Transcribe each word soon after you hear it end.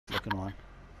looking one.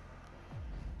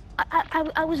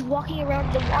 I was walking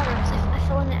around the water, so I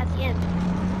fell in it at the end.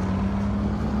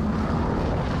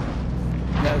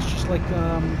 Yeah, it's just like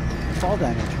fall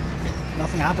damage.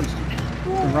 Nothing happens to you.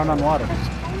 You can run on water.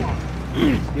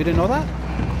 You didn't know that?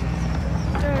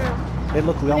 No. Hey,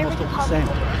 look, we almost look the same.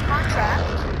 Contract.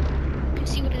 You can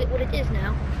see what it is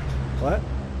now. What?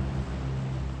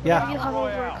 Yeah. You Yeah. hover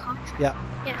over a contract. Yeah.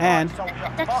 Yeah. And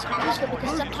That's useful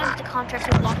because sometimes the contracts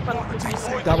are blocked by local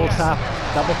people. double tap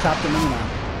the minimap.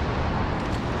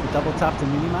 If you double tap the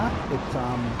minimap, it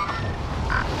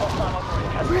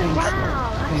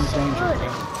Wow, pings that's so danger. good.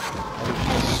 Yeah.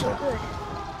 That's so good.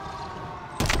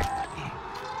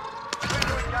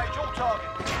 Engage all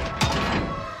targets.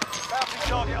 Bounty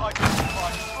target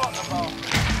identified. Strike the bar.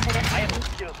 I have the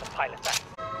skills to pilot that.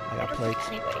 I got plates.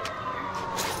 Anybody.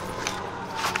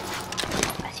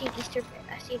 I see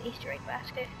an Easter egg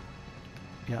basket.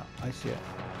 Yeah, I see it.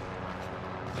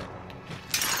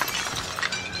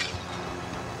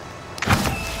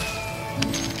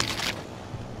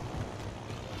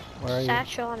 Where are you?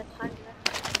 Satchel on a timer.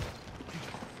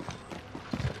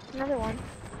 Another one.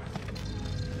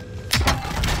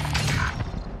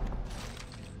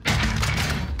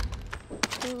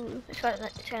 Ooh, it's got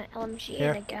an LMG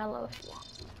Here. and a gallows.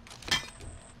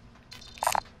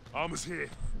 Armor's here.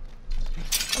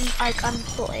 I'm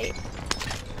full 8.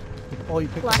 Oh, you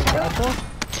picked up a Black satchel?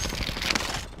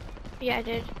 Yeah, I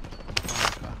did.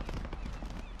 Okay.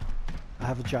 I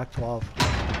have a Jack 12.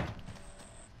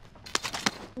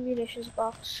 Munitions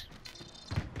box.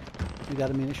 You got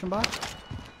a munition box?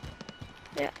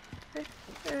 Yeah.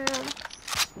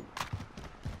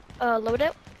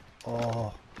 Loadout?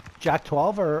 Oh. Jack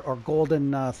 12 or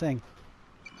golden thing?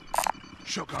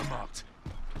 Shotgun marked.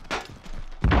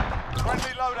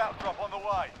 Friendly loadout drop on the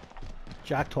way.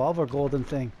 Jack 12 or golden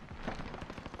thing?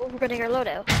 Oh, we're getting our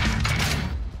loadout.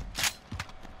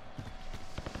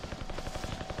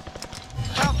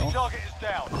 Bounty target is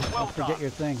down. Well Don't forget done. your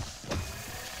thing.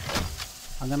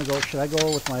 I'm gonna go, should I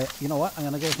go with my, you know what? I'm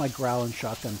gonna go with my growling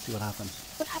shotgun and see what happens.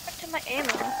 What happened to my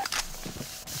ammo?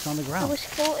 It's on the I ground. was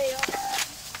full AR.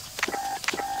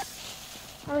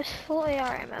 I was full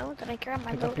AR ammo. Then I grabbed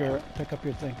my loadout. Pick up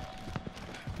your thing.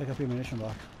 Pick up your munition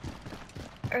box.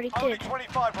 Already Only did.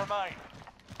 25 remain.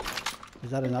 Is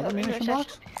that another Oh, munition no,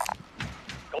 box?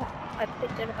 I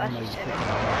picked it up Oh, as no, you you said picked it it.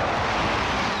 up.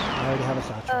 I already have a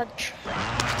satchel.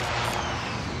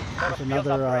 There's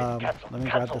another, let me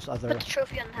grab this other, Put the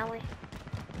trophy on the heli.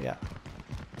 yeah.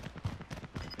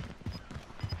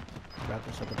 Grab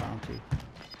this other bounty.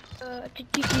 Did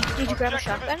you grab a Objective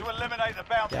shotgun? is to eliminate the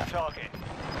bounty Yeah. target.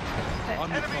 Okay.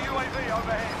 Enemy UAV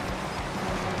overhead.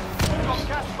 Got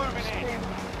gas moving in.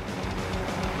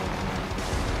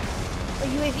 A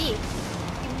UAV. It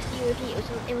was the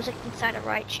UAV. It was like inside a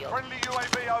riot shield. Friendly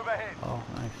UAV overhead. Oh,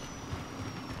 nice.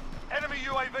 Enemy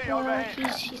UAV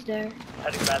overhead. He's there.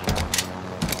 Heading back.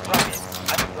 Copy.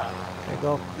 I'm in plan. Okay,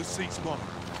 go. This seat's mine.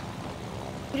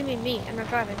 What do you mean me? I'm not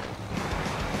driving.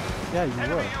 Yeah, you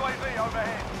Enemy were. UAV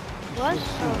overhead. What?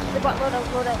 Oh, they bought loadout.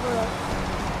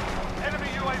 Enemy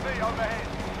UAV overhead.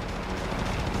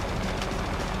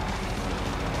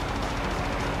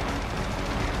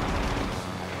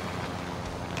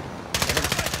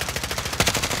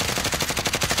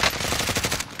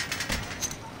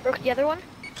 Broke the other one.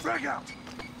 Frag out.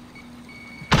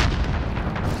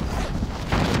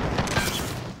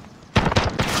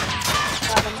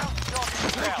 Got him.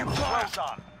 Down. Well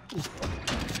done.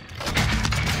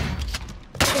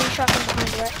 Getting shotgun behind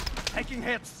you, right? Taking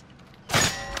hits.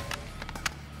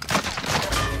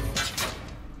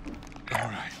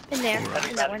 Alright. In there.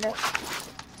 In that window.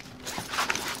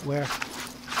 Where?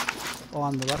 Oh,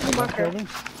 on the left The of that marker. building?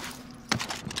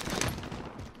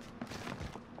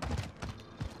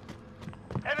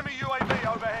 Enemy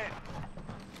UAV overhead.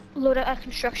 Loadout at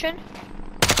construction.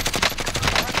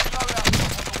 Friendly loadout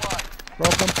drop on the way.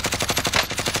 Broke him.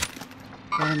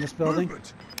 One in this building.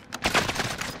 Movement.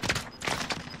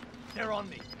 They're on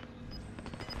me.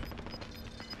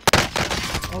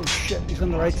 Oh shit, he's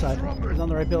on the right side. He's on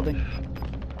the right building.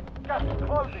 Gas is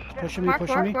closing. Get Pushing me, Mark,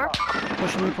 pushing mark, me. mark.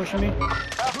 Pushing me, pushing me.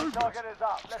 bounty target is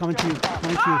up. He's coming to you,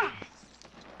 coming to you.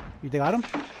 You got him?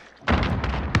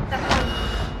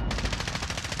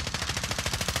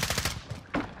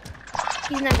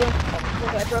 He's not going.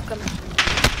 Oh, I broke him.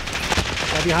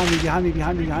 Yeah, behind me, behind me,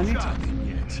 behind me, behind me. Nothing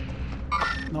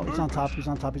yet. No, he's on top, he's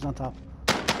on top, he's on top.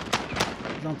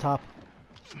 He's on top.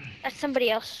 That's somebody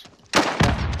else. Enemy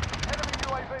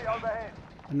UAV overhead.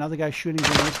 Another guy shooting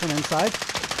grenades from inside.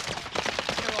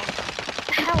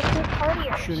 How? Who party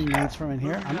are you? Shooting nades from in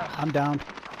here. I'm down.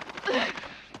 Do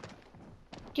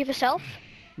you have a self?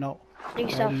 No. Need I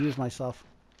had yourself. to use myself.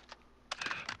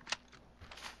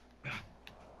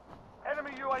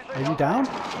 Enemy UAV Are you down?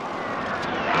 See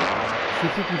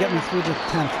if you can get me through the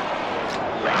tent.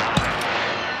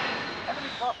 Enemy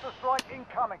cluster strike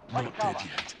incoming. Take Not cover. dead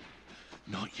yet.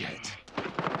 Not yet.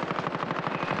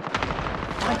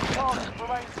 Target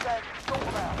remains dead. Sort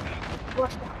them out.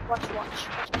 Watch.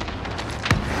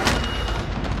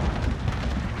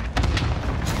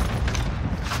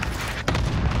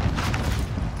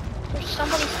 There's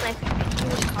somebody sniping in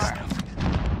his car.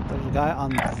 There's a guy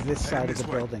on this side of the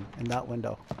building, in that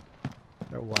window.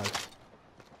 There was.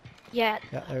 Yeah,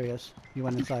 Yeah, there he is. He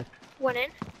went inside. went in.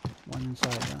 One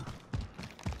inside, yeah.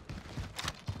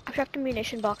 I dropped a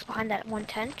munition box behind that one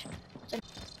tent. So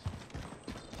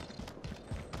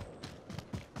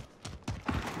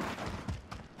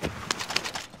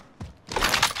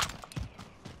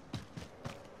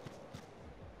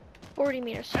 40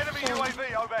 meters. Enemy So-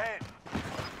 UAV overhead.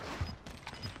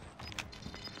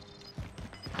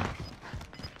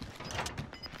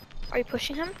 Are you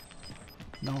pushing him?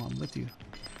 No, I'm with you.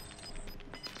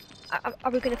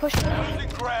 Are we gonna push him? Losing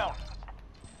ground.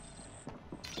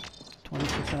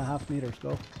 26.5 meters,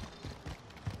 go.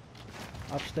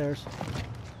 Upstairs.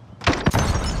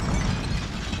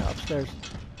 Yeah, upstairs.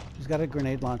 He's got a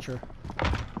grenade launcher.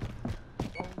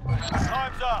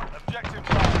 Time's up. Objective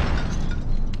done.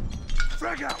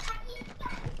 Frag out!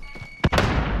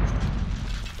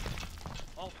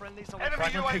 All friendlies on Enemy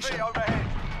Fragmentation. UAV overhead.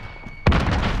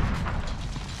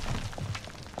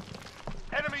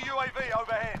 Enemy UAV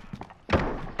overhead.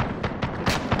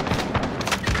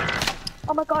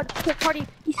 Oh my god, third party.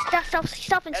 He's stopping.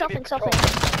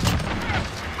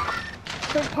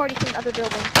 Third party from the other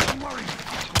building. Don't worry.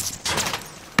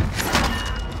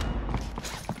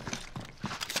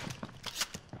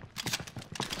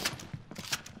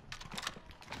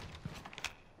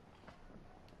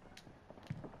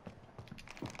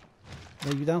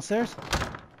 Are you downstairs?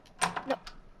 No.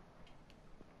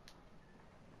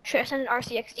 Should I send an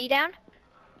RCXD down?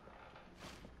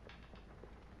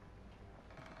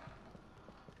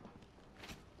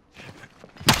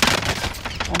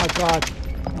 Oh my god.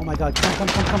 Oh my god. Come.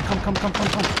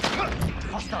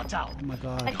 hostile down. Oh my I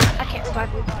god. can't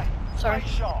revive you. Sorry. Nice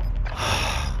shot.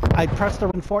 I pressed the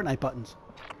wrong Fortnite buttons.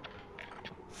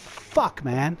 Fuck,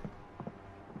 man.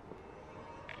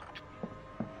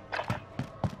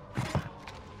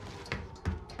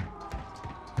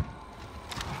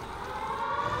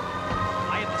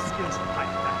 I have the skills to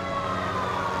fight back.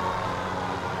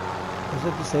 Is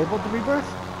it disabled, the Rebirth?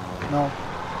 No.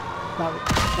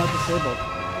 It's not disabled. I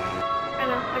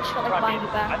know, I just felt like buying you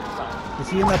back. Is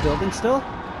he in that building still?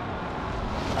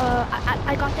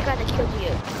 I got the guy that killed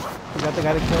you. You got the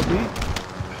guy that killed me?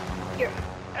 Here.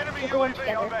 Enemy We're going UAV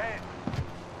together. overhead.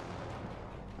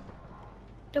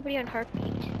 Nobody on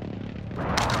heartbeat.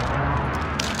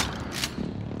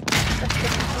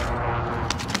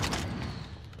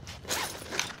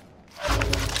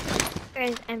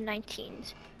 And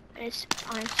M19s. And it's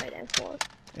hindsight M4.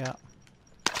 Yeah.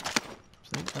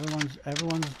 See,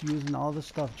 everyone's using all this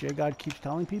stuff J-God keeps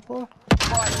telling people.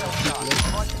 Fire sale done.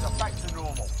 Prices are back to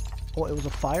normal. Oh, it was a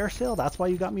fire sale? That's why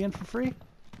you got me in for free?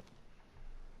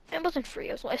 It wasn't free,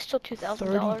 it was still $2,000.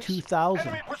 32,000.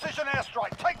 Enemy precision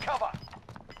airstrike. Take cover.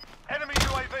 Enemy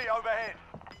UAV overhead.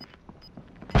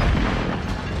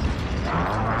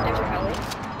 There's a heli.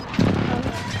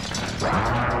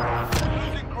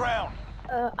 Losing ground.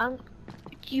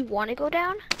 Do you want to go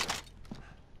down?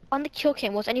 On the kill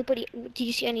cam, did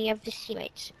you see any of his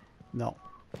teammates? No.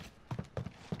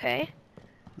 Okay.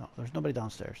 No, there's nobody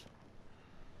downstairs.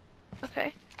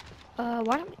 Okay. Why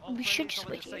don't we should just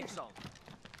wait here.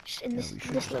 Just in this we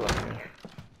should this little wait area. here.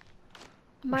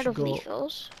 Might should have go-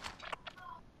 lethals.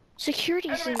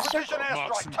 Security's Enemy in the precision circle.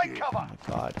 airstrike. Take cover. Oh my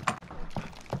god.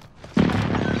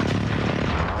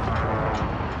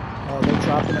 Oh, they're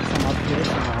dropping it from up here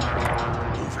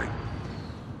somewhere. Moving.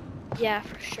 Yeah,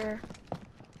 for sure.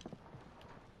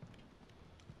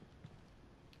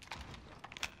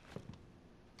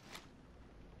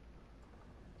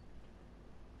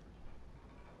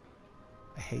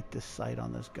 I hate this sight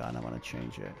on this gun. I want to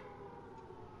change it.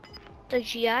 The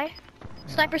GI.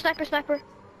 Sniper.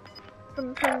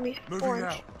 From me. Moving Orange.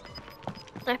 out.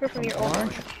 Sniper from your old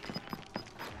Orange?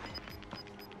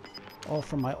 Oh,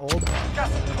 from my old.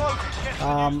 Just close. Get to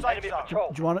the new safe Enemy zone.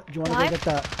 patrol. Do you want to go Live? get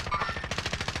that?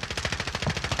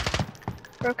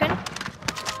 broken.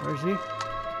 Where is he?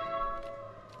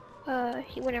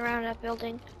 He went around that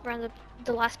building, around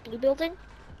the last blue building.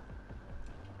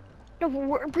 No,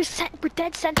 we're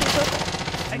dead center circle.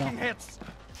 Taking hits.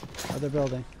 Other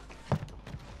building.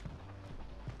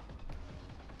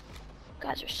 Guy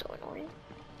guys are so annoying.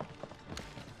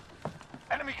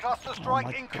 Enemy cluster strike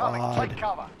my incoming. God. Take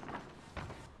cover.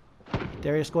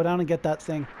 Darius, go down and get that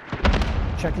thing.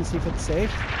 Check and see if it's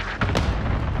safe.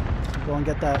 Go and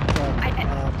get that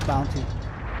bounty.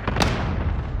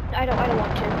 I don't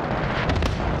want to.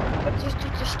 But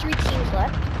there's 3 teams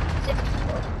left.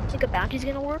 Think a bounty's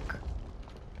gonna work?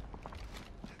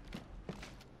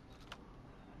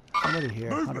 Somebody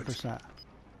here, 100%.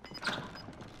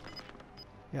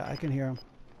 Yeah, I can hear him.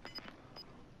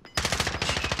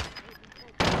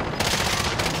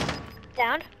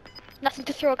 Down. Nothing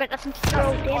to throw. Got nothing to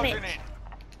throw. Damn it. Closing in.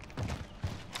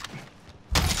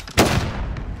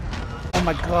 Oh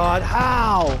my God!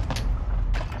 How?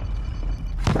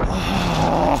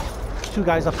 Oh, there's 2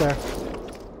 guys up there.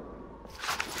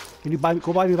 Can you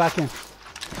go buy me back in?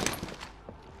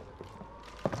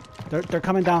 They're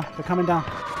coming down. They're coming down.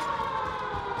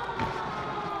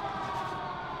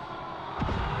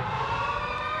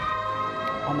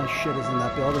 All my shit is in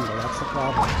that building, though. That's the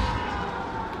problem.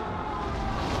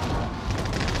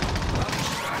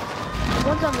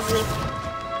 One's on the roof.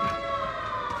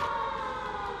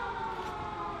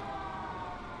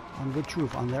 On which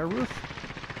roof? On their roof?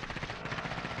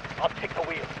 I'll take the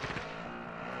wheel.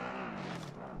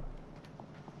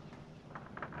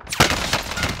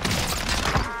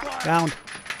 Down.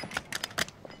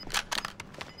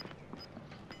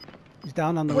 He's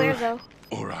down on the Where roof. though?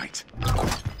 All right.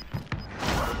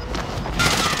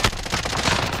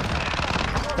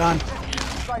 Done.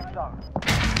 Safe zone.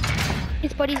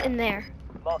 His buddy's in there.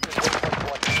 Markers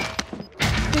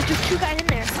 1.1. There's just 2 guys in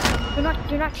there.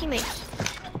 They're not teammates.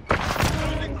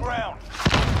 Losing ground.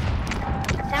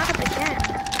 Down if I can.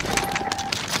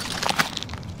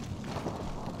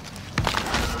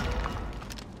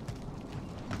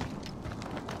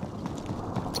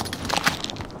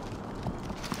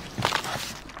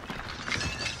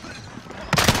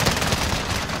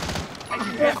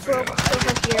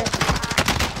 Over here.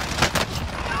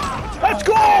 Let's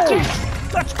go!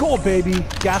 Yes! Let's go, baby!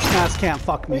 Gas mask can't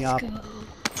fuck me up.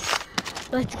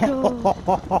 Let's go.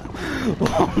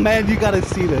 Oh man, you gotta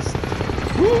see this. The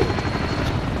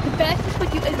best is when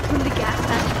the gas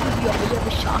mask you always have a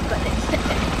shotgun instead.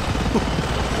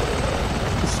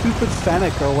 Stupid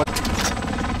Fennec or what?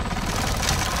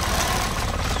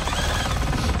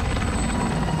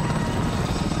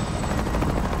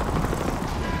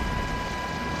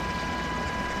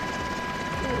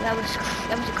 Ooh, that was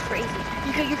crazy.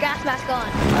 You got your gas mask on.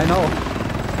 I know.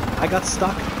 I got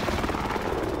stuck.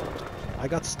 I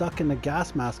got stuck in the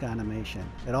gas mask animation.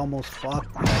 It almost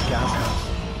fucked that gas mask.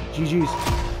 GG's.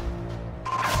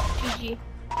 GG.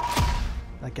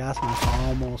 That gas mask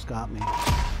almost got me.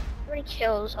 How many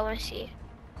kills? I want to see.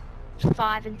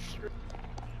 5 and 3.